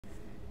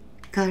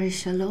Kari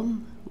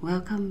Shalom,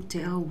 welcome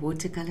to our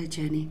watercolor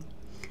journey.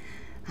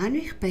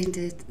 Heinrich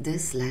painted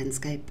this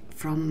landscape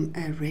from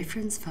a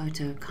reference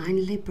photo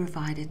kindly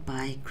provided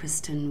by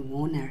Kristin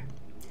Warner.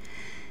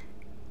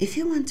 If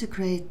you want to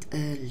create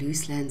a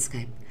loose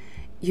landscape,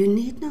 you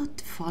need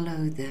not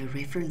follow the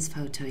reference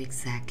photo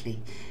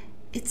exactly.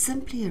 It's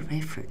simply a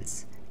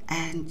reference,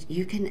 and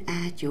you can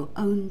add your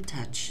own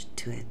touch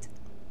to it.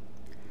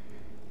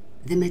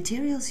 The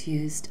materials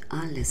used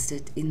are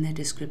listed in the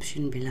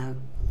description below.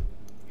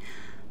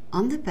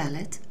 On the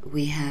palette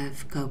we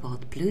have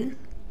cobalt blue,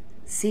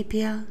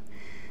 sepia,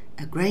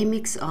 a grey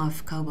mix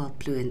of cobalt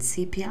blue and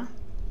sepia,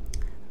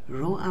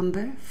 raw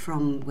umber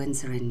from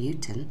Winsor &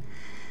 Newton,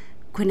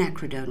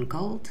 Quinacridone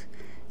gold,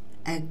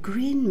 a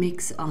green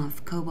mix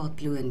of cobalt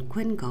blue and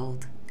quin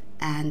gold,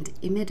 and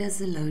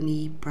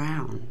Imidazalone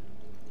brown.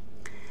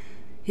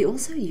 He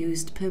also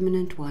used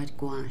permanent white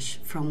gouache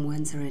from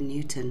Winsor &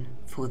 Newton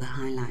for the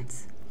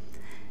highlights.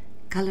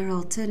 Color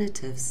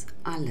alternatives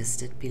are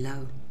listed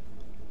below.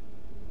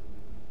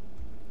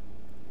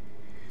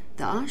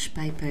 The arch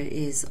paper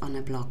is on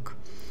a block.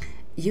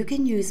 You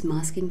can use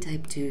masking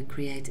tape to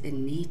create a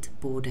neat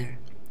border.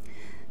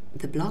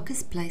 The block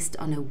is placed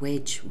on a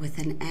wedge with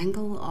an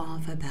angle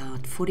of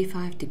about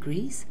 45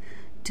 degrees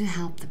to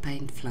help the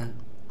paint flow.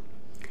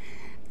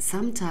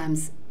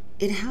 Sometimes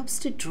it helps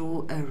to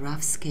draw a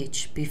rough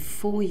sketch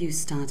before you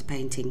start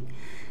painting,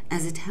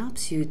 as it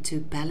helps you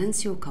to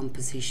balance your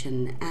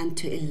composition and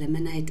to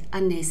eliminate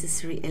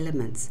unnecessary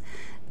elements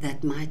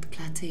that might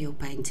clutter your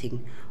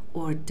painting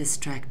or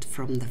distract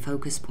from the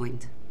focus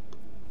point.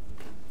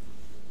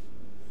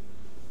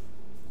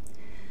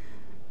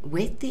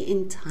 Wet the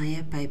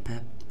entire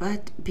paper,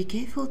 but be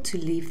careful to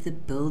leave the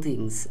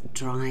buildings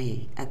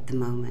dry at the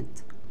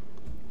moment.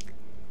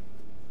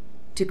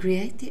 To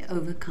create the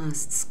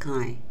overcast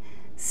sky,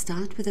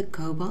 start with a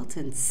cobalt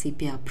and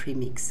sepia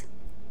premix.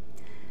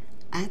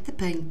 Add the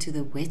paint to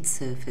the wet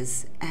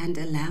surface and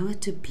allow it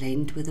to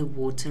blend with the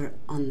water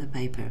on the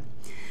paper.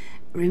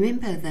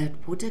 Remember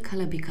that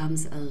watercolor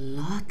becomes a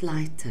lot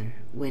lighter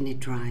when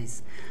it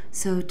dries,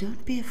 so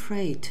don't be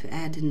afraid to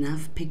add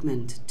enough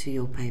pigment to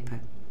your paper.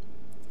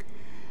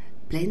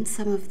 Blend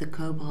some of the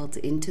cobalt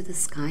into the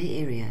sky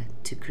area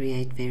to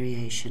create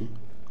variation.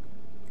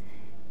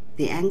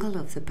 The angle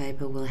of the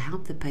paper will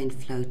help the paint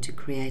flow to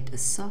create a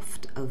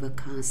soft,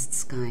 overcast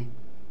sky.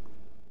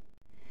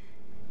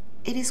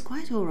 It is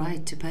quite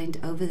alright to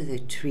paint over the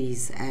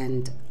trees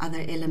and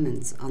other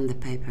elements on the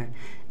paper,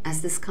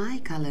 as the sky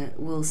color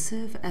will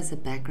serve as a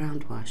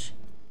background wash.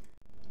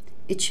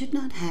 It should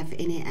not have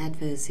any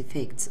adverse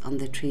effects on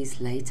the trees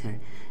later,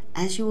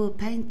 as you will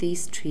paint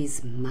these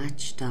trees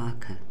much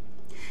darker.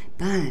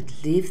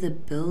 But leave the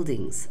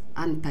buildings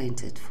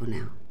unpainted for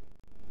now.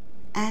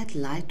 Add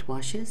light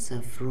washes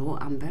of raw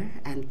umber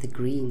and the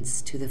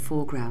greens to the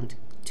foreground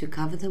to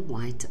cover the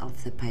white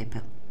of the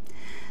paper.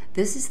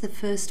 This is the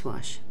first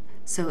wash,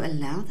 so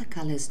allow the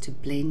colors to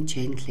blend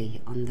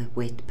gently on the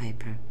wet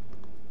paper.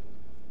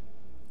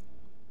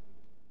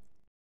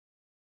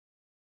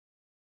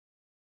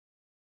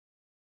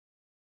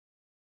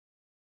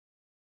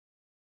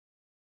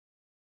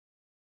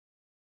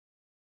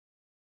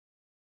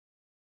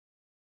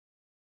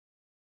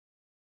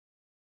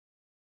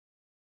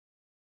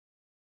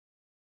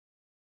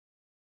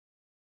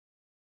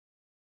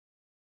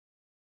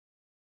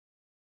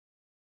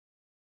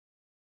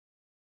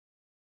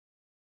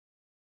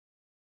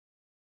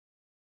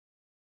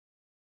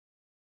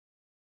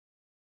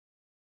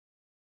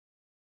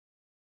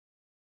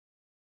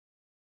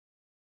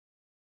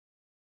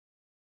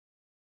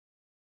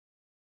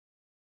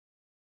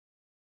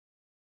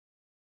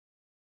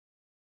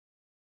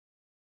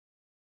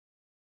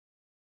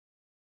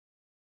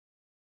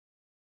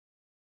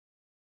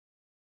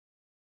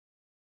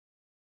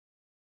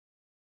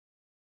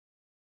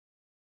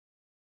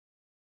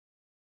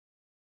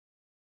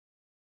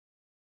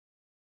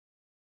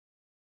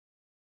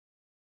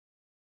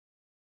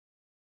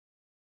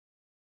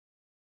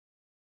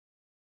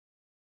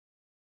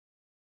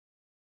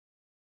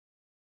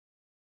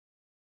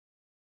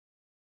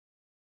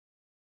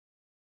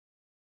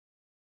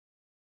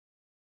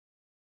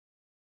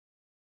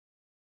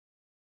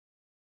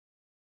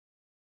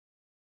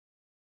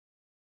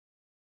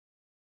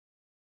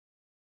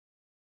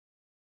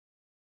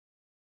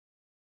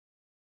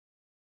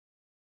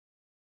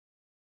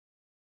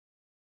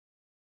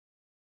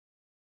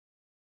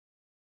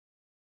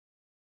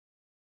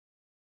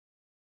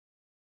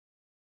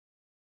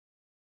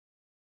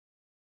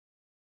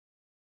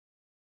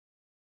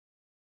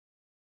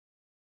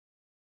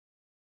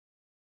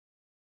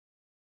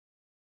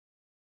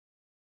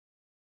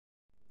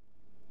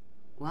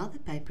 While the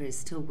paper is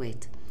still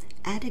wet,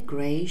 add a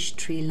greyish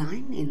tree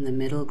line in the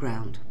middle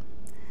ground.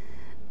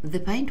 The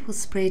paint will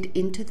spread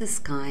into the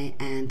sky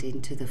and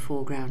into the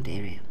foreground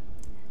area.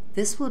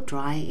 This will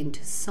dry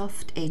into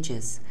soft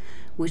edges,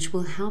 which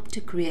will help to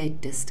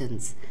create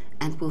distance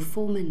and will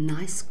form a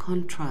nice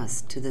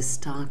contrast to the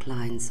stark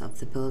lines of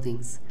the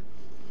buildings.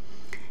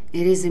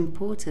 It is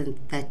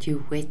important that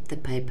you wet the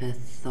paper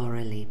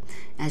thoroughly.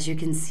 As you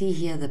can see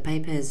here, the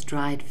paper is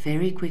dried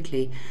very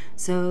quickly,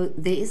 so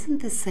there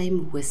isn't the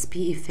same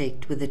wispy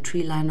effect with the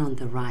tree line on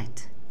the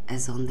right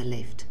as on the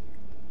left.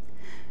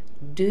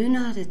 Do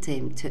not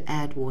attempt to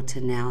add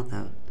water now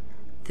though.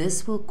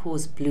 This will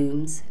cause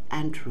blooms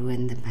and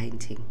ruin the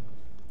painting.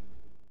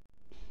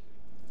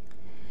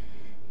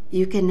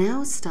 You can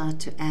now start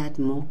to add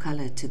more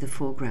color to the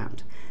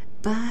foreground,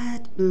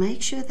 but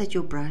make sure that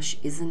your brush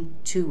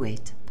isn't too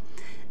wet.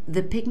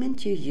 The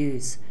pigment you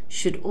use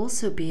should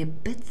also be a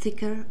bit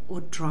thicker or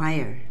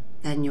drier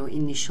than your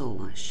initial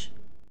wash.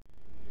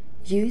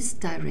 Use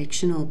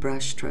directional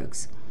brush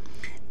strokes.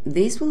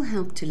 These will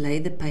help to lay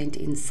the paint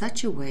in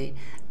such a way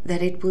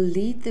that it will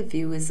lead the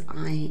viewer's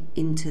eye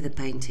into the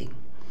painting.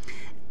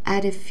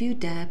 Add a few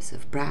dabs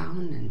of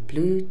brown and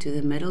blue to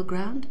the middle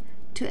ground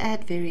to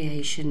add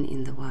variation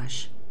in the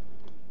wash.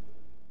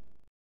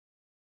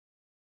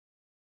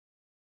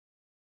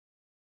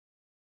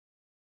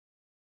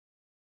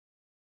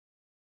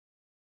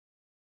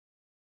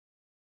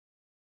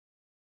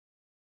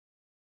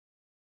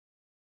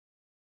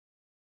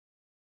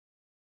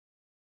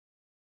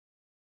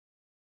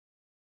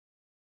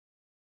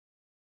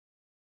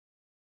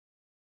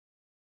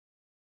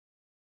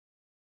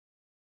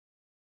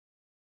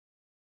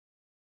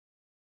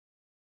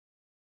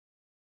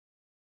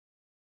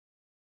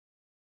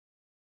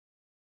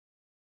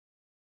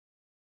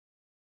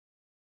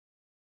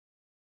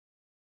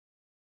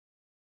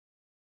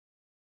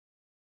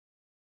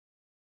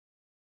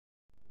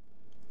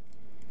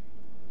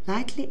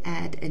 Lightly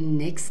add a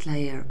next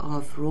layer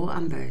of raw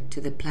umber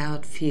to the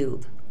ploughed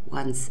field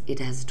once it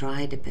has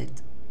dried a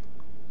bit.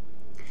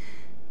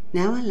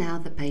 Now allow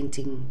the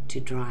painting to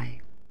dry.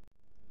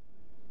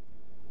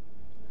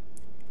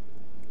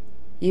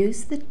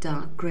 Use the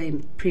dark grey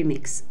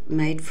premix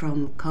made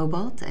from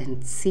Cobalt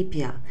and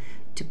Sepia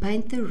to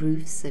paint the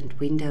roofs and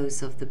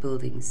windows of the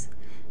buildings.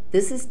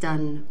 This is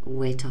done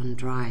wet on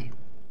dry.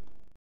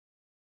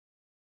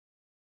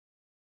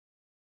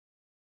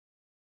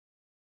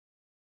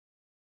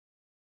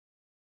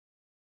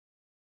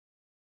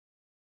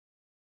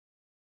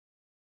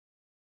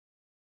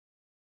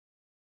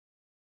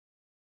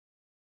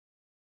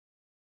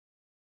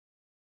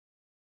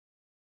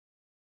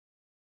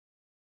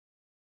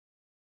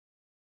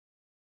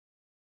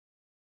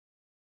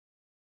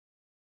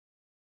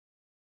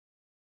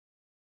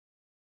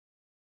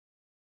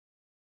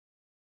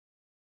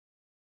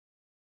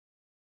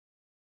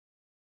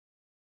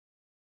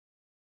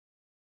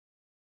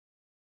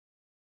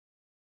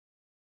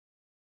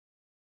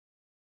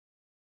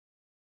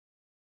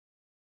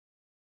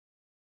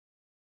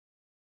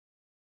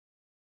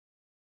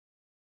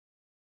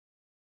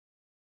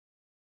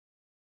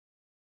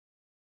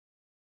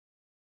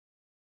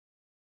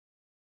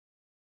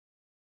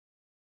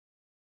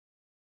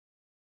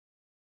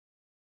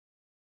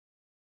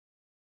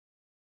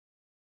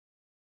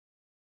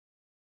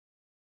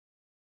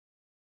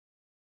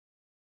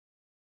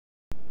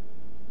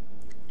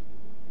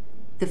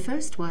 The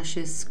first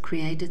washes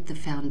created the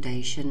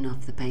foundation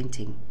of the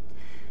painting.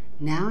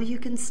 Now you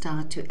can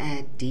start to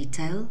add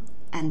detail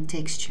and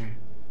texture.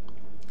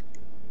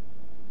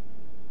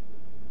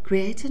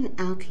 Create an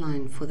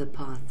outline for the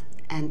path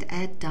and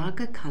add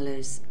darker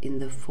colors in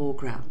the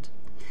foreground.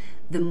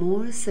 The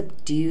more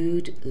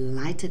subdued,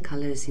 lighter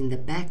colors in the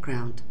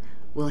background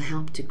will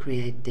help to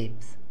create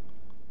depth.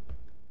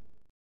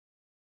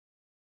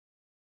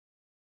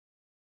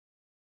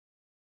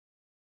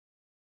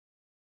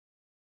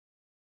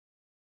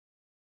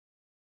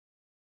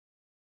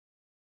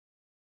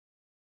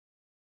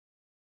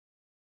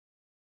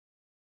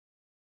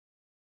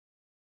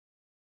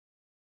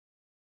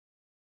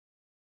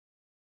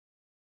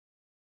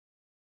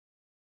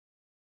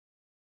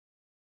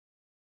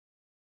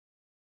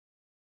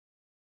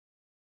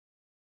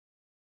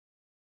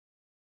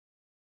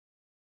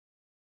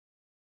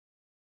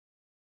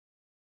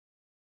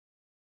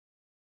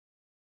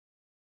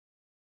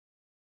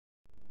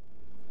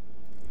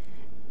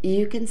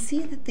 You can see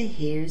that the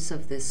hairs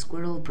of the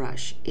squirrel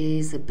brush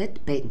is a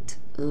bit bent,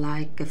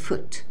 like a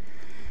foot.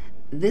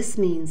 This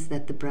means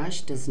that the brush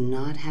does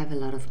not have a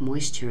lot of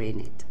moisture in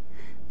it.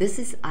 This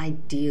is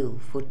ideal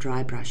for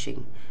dry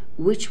brushing,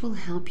 which will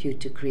help you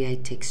to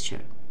create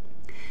texture.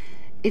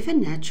 If a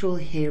natural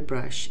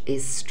hairbrush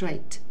is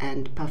straight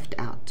and puffed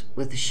out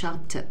with a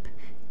sharp tip,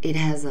 it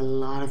has a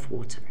lot of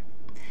water.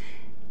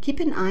 Keep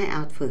an eye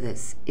out for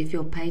this if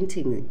your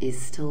painting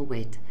is still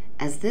wet,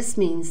 as this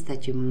means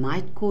that you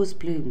might cause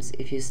blooms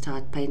if you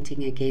start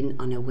painting again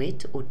on a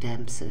wet or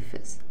damp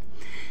surface.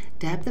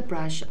 Dab the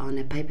brush on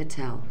a paper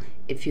towel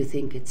if you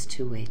think it's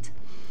too wet.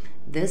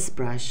 This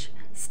brush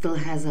still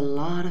has a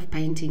lot of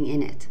painting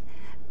in it,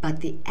 but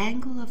the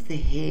angle of the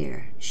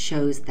hair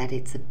shows that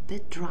it's a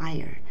bit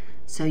drier,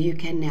 so you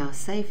can now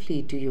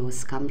safely do your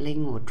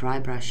scumbling or dry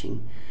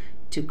brushing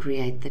to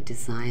create the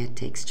desired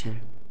texture.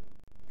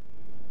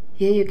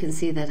 Here you can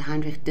see that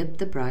Heinrich dipped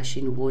the brush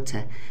in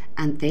water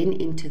and then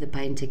into the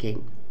paint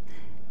again.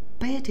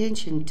 Pay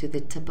attention to the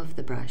tip of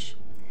the brush.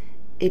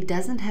 It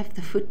doesn't have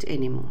the foot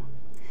anymore.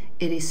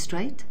 It is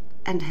straight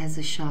and has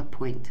a sharp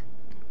point.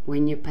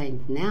 When you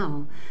paint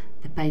now,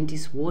 the paint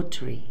is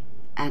watery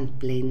and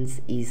blends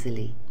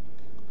easily.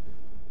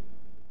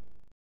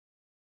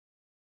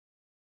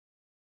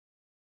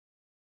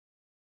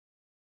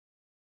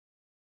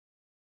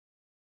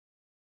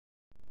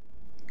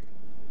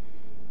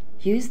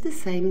 Use the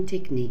same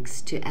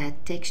techniques to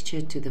add texture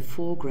to the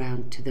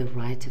foreground to the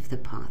right of the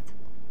path.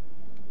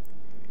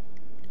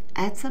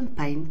 Add some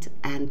paint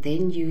and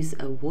then use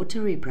a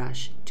watery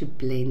brush to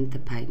blend the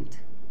paint.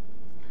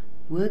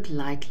 Work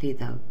lightly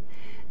though.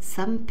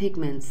 Some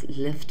pigments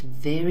lift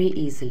very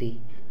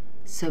easily,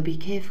 so be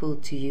careful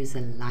to use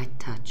a light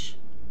touch.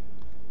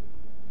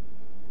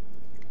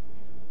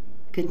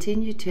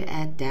 Continue to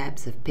add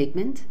dabs of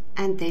pigment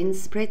and then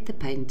spread the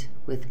paint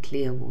with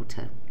clear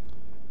water.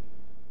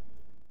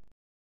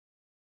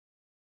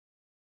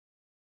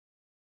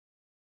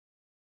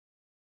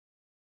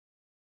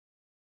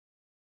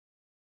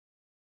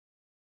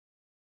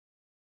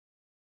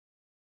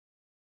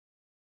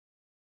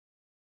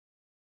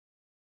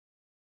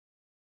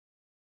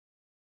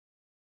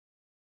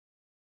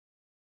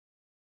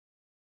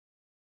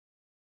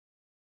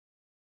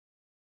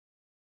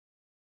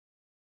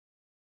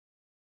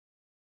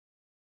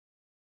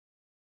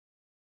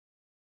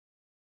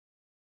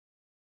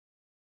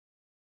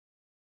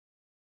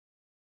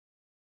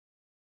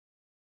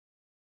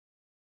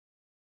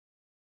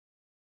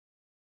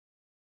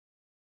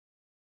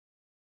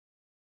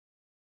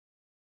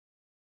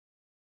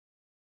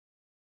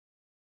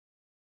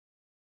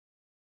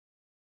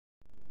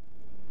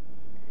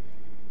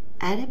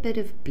 Add a bit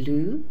of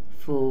blue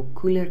for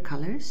cooler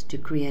colors to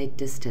create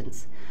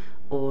distance,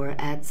 or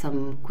add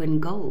some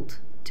Quinacridone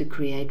to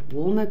create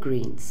warmer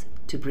greens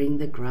to bring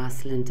the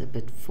grassland a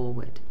bit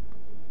forward.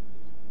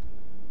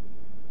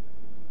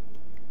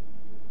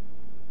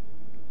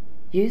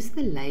 Use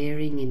the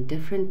layering in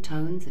different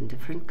tones and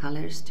different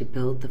colors to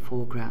build the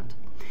foreground.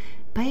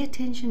 Pay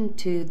attention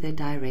to the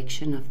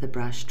direction of the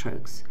brush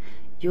strokes.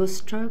 Your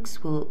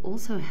strokes will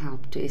also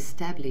help to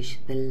establish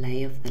the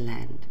lay of the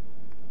land.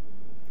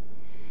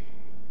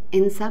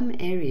 In some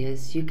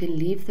areas, you can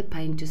leave the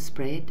paint to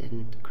spread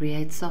and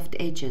create soft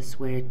edges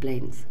where it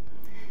blends.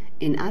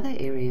 In other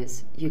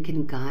areas, you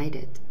can guide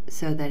it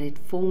so that it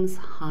forms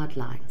hard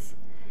lines.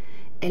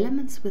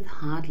 Elements with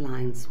hard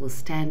lines will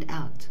stand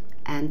out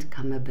and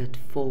come a bit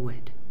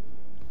forward.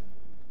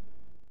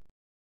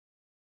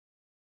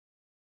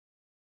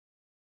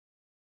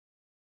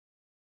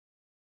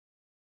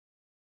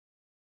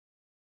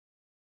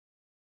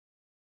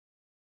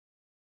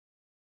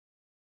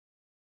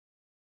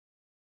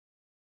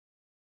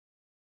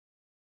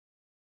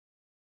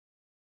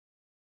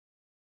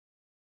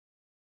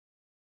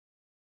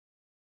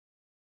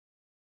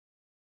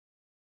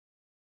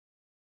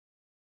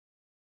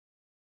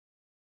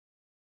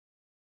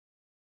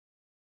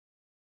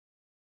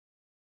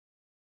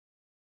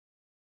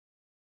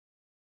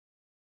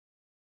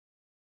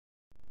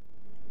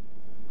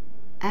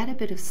 Add a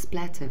bit of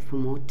splatter for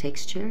more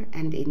texture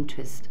and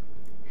interest.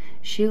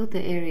 Shield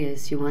the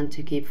areas you want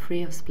to keep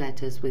free of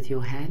splatters with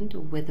your hand or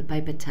with a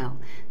paper towel,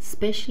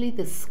 especially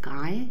the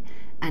sky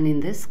and in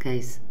this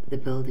case the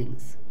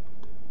buildings.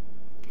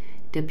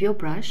 Dip your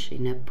brush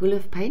in a pool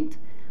of paint,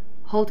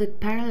 hold it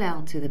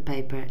parallel to the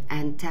paper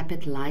and tap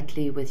it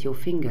lightly with your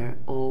finger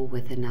or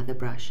with another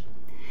brush.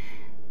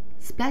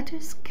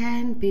 Splatters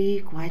can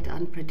be quite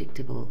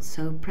unpredictable,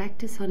 so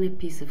practice on a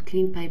piece of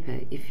clean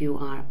paper if you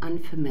are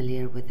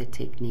unfamiliar with the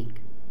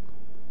technique.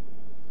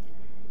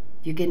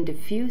 You can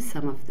diffuse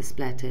some of the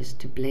splatters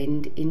to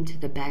blend into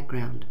the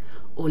background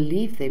or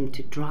leave them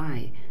to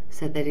dry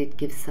so that it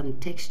gives some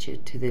texture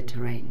to the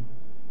terrain.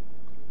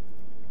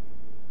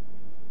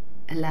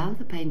 Allow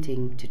the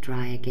painting to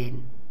dry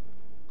again.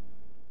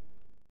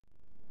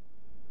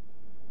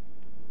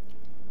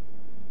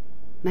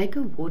 Make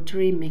a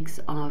watery mix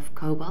of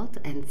Cobalt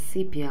and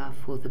Sepia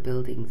for the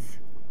buildings.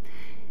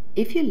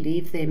 If you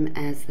leave them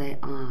as they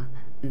are,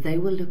 they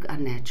will look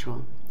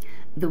unnatural.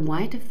 The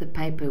white of the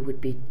paper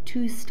would be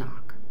too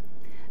stark.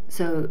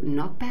 So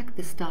knock back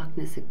the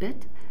starkness a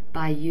bit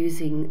by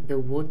using the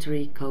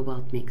watery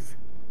Cobalt mix.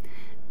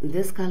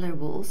 This color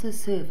will also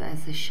serve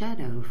as a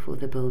shadow for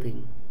the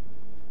building.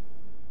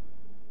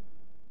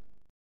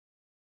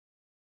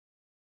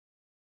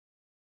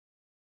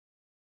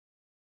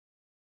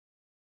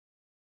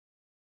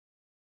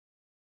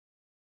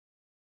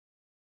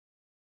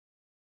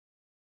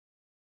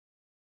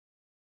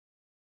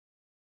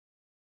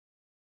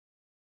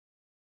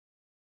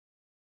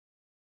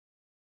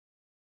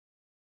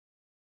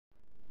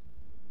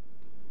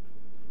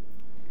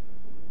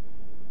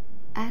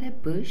 Add a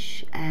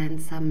bush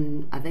and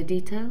some other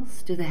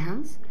details to the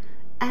house,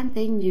 and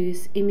then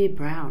use Imidazalone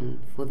brown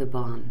for the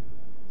barn.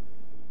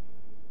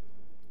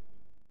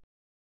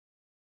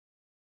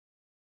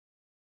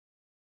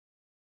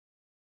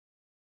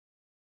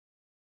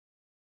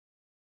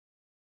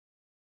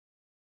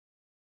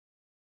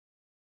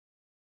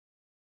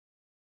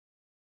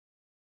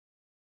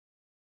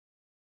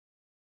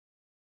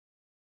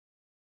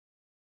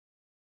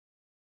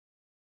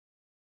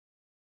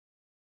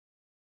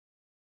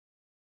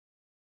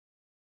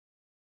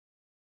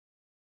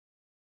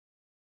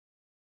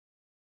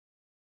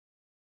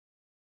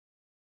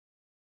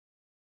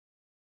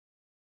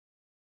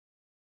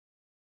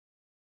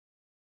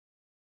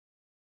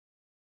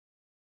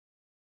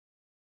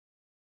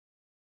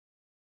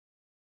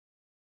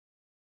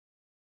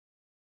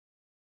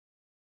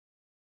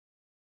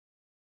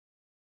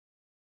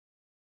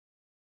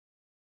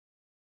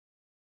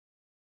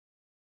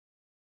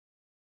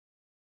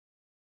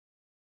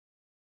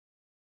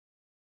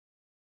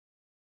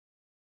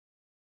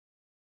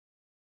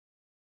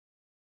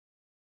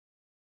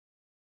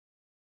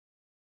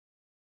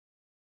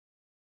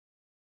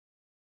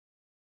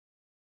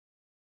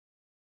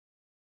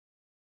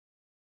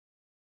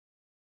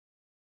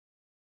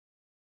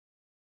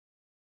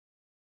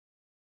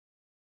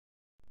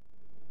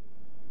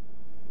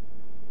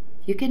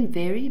 You can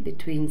vary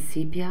between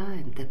sepia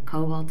and the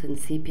cobalt and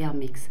sepia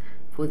mix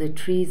for the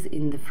trees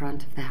in the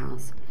front of the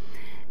house.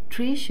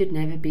 Trees should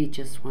never be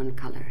just one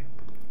color.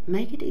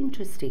 Make it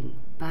interesting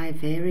by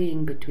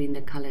varying between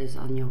the colors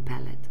on your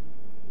palette.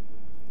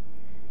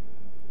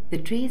 The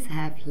trees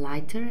have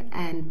lighter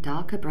and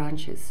darker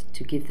branches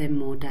to give them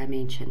more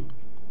dimension.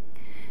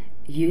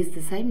 Use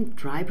the same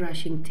dry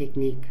brushing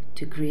technique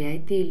to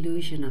create the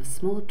illusion of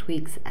small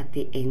twigs at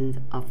the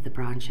end of the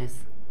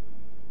branches.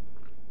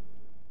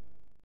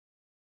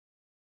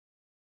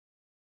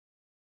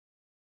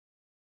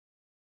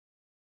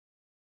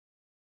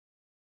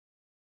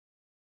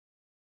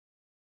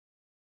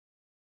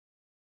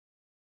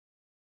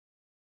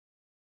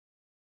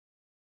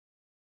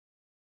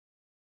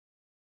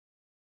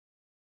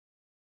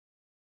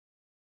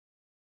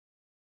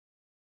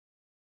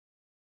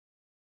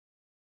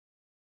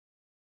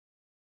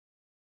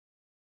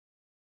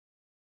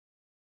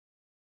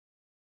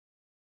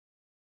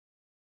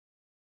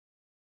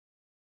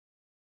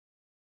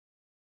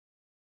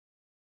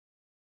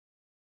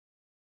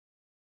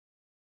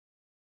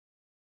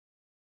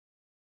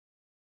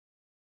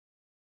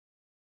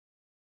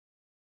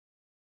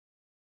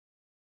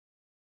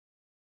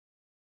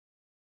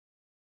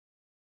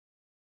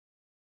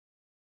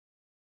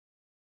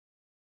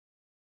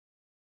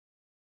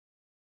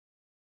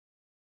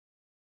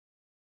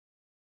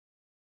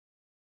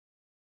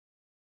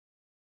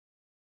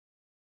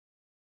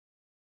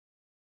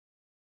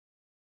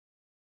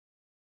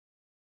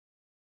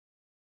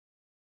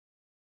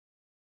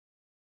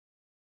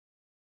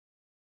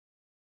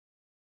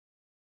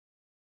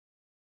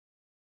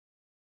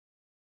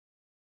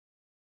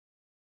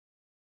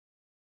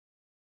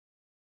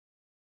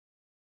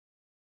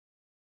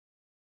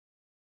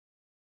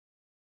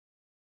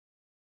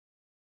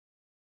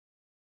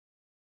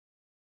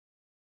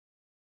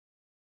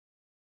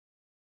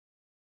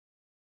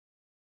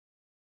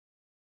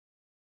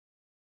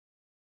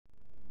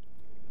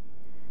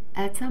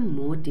 Add some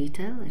more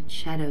detail and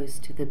shadows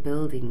to the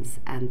buildings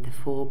and the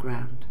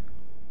foreground.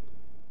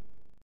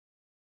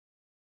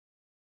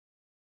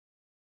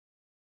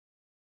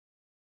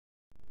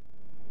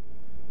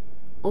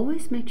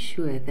 Always make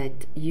sure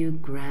that you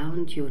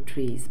ground your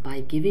trees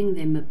by giving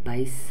them a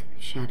base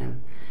shadow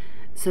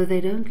so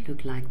they don't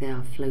look like they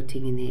are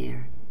floating in the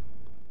air.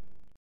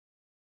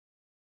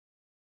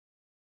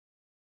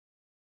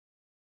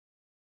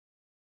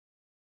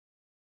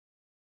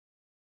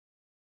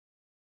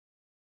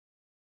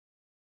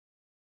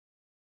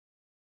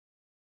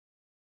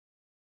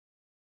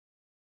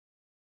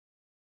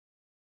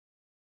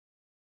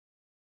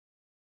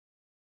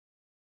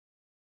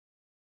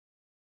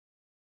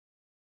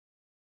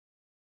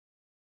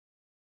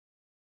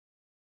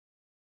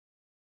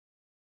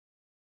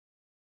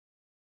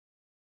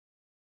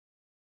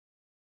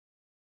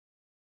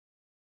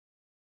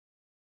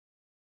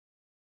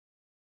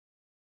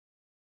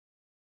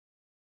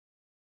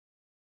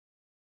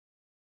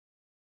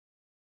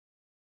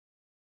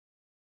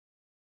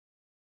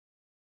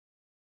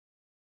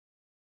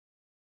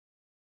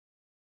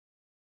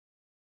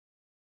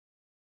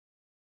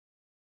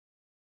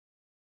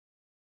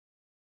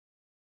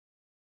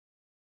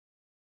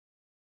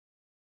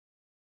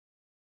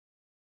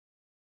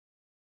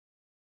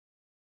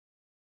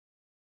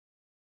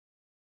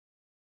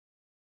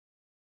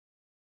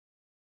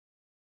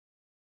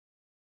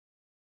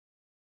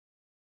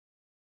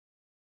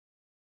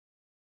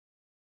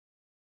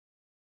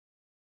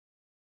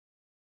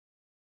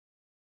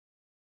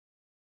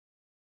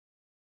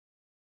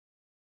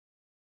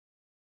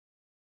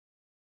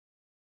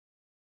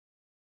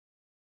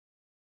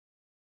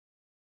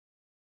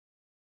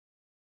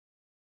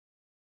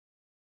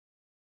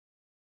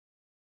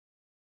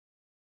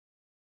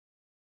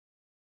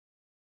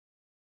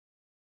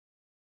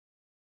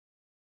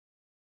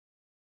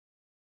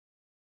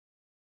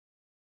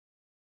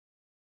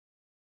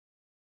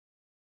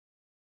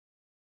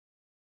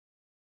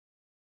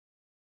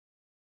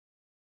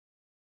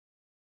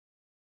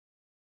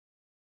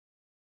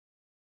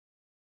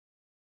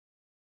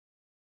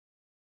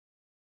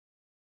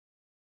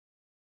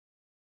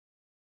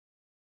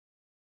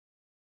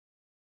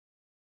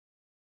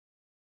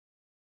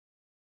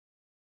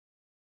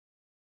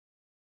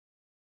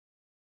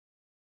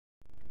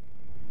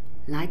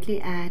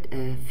 Lightly add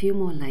a few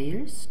more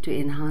layers to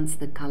enhance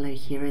the color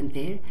here and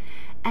there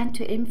and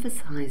to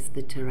emphasize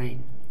the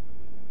terrain.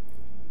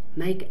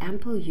 Make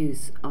ample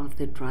use of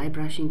the dry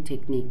brushing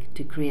technique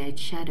to create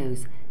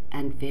shadows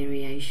and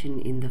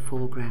variation in the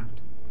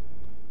foreground.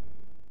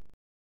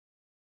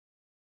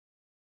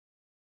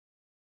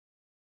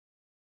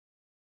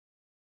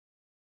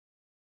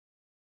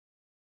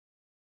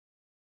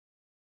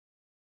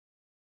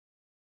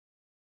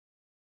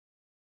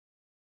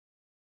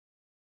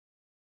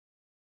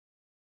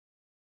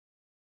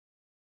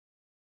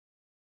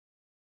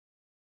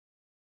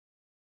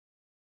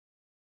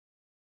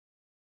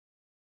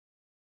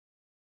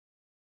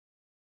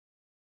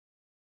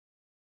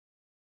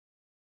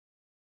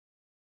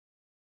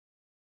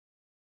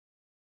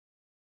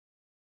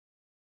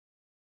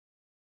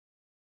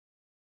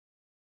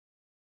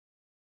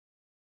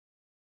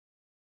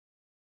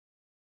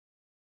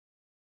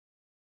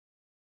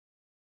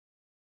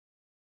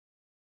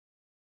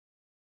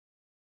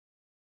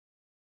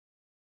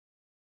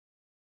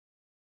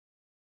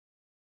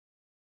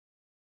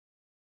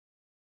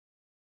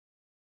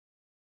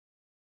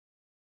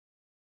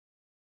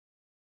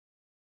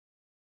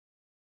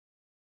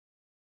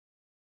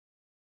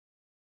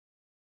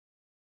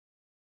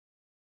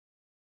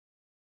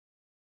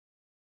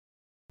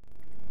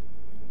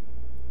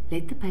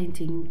 let the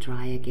painting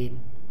dry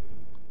again.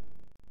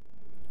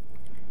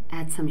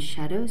 Add some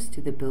shadows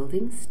to the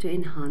buildings to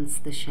enhance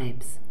the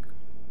shapes.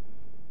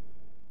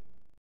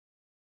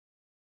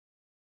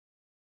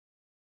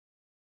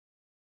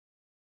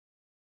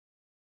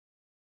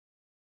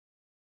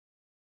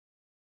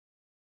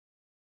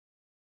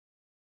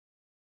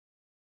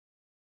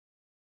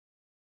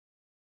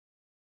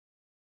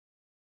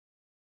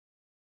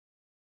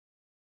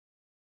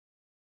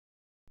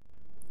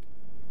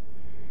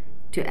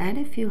 To add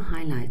a few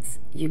highlights,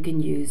 you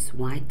can use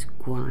white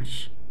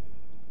gouache.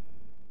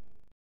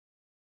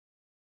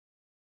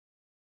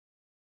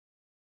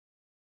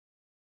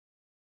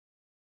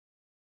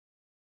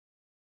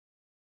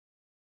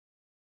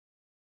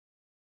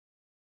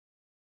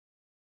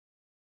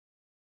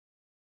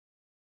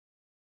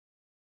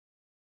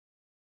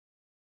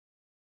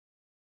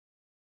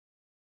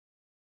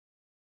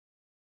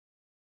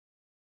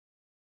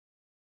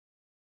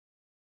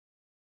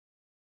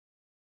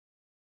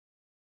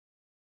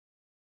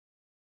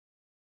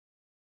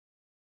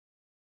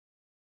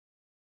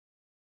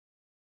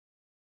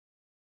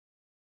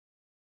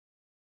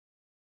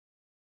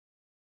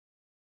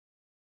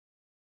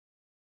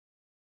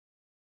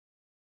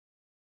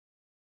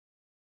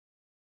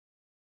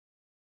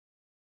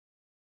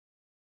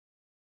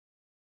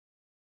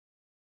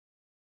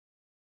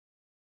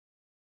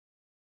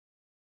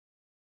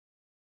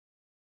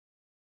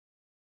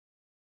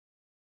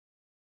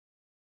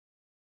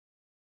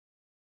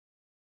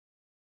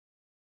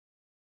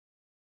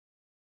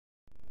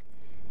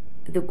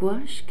 The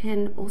gouache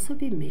can also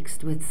be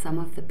mixed with some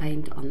of the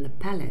paint on the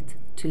palette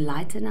to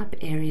lighten up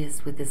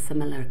areas with a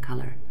similar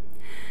color.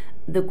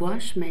 The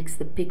gouache makes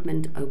the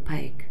pigment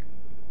opaque.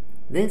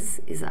 This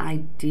is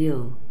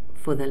ideal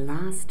for the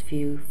last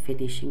few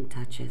finishing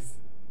touches.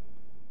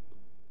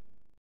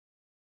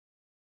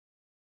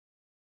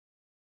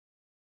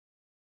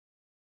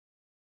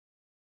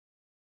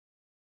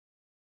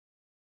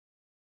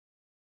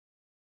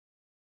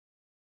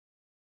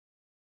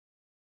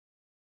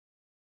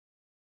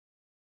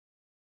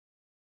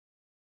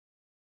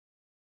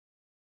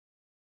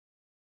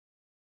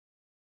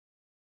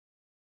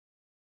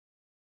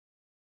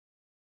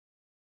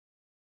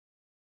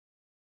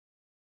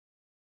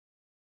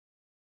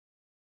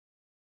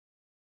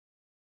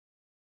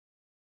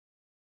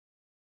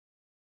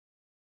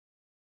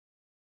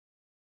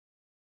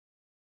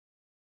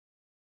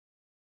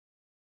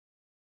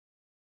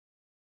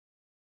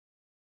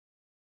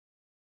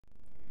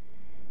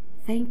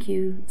 Thank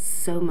you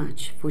so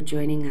much for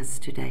joining us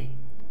today.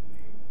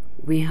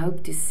 We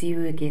hope to see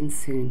you again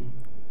soon.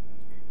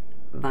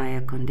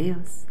 Vaya con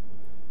Dios.